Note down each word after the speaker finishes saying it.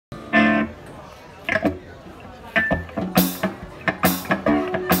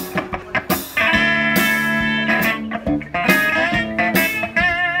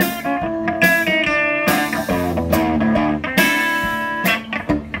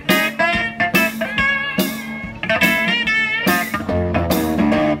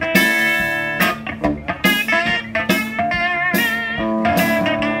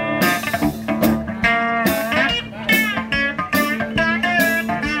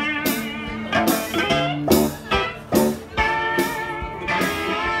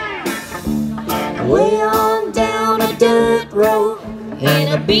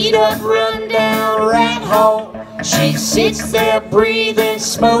beat up, run down rat hole. She sits there breathing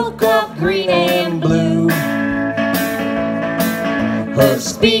smoke of green and blue. Her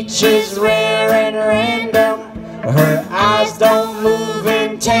speech is rare and random. Her eyes don't move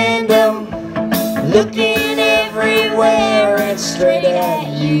in tandem, looking everywhere and straight at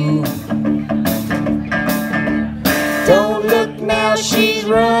you. Don't look now, she's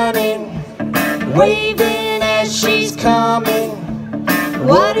running, waving as she's coming.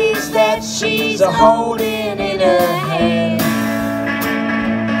 What is that she's holding in her hand?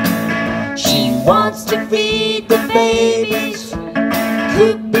 She wants to feed the babies.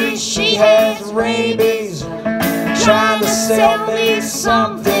 Could be she has rabies, trying to sell me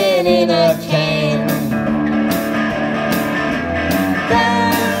something in a can.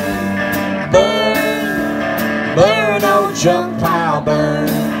 Burn, burn, burn, oh junk pile, burn.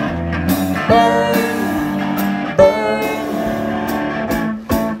 Burn, burn,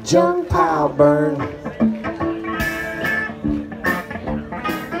 junk pile, burn.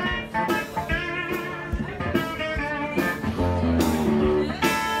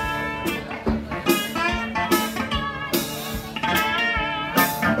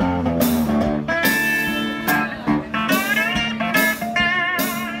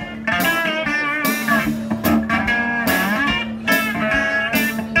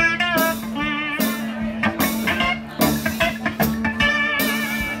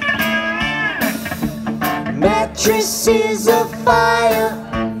 Mattresses of fire,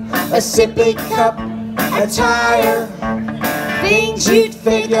 a sippy cup, a tire, things you'd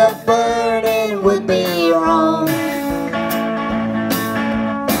figure burning would be wrong.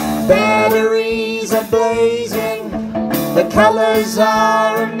 Batteries are blazing, the colors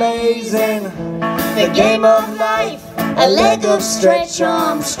are amazing. The game of life, a leg of Stretch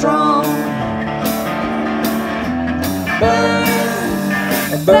Armstrong. Burn,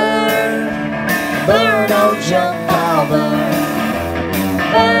 burn, burn, oh junk pile, burn.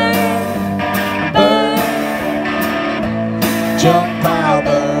 Burn, burn, junk pile,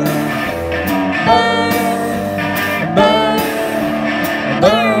 burn. Burn, burn,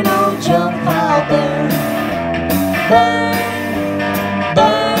 burn, oh junk pile, burn. Burn,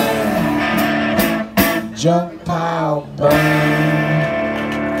 burn, junk pile, burn.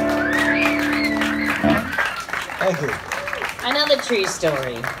 Thank you. Another true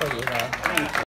story for you there.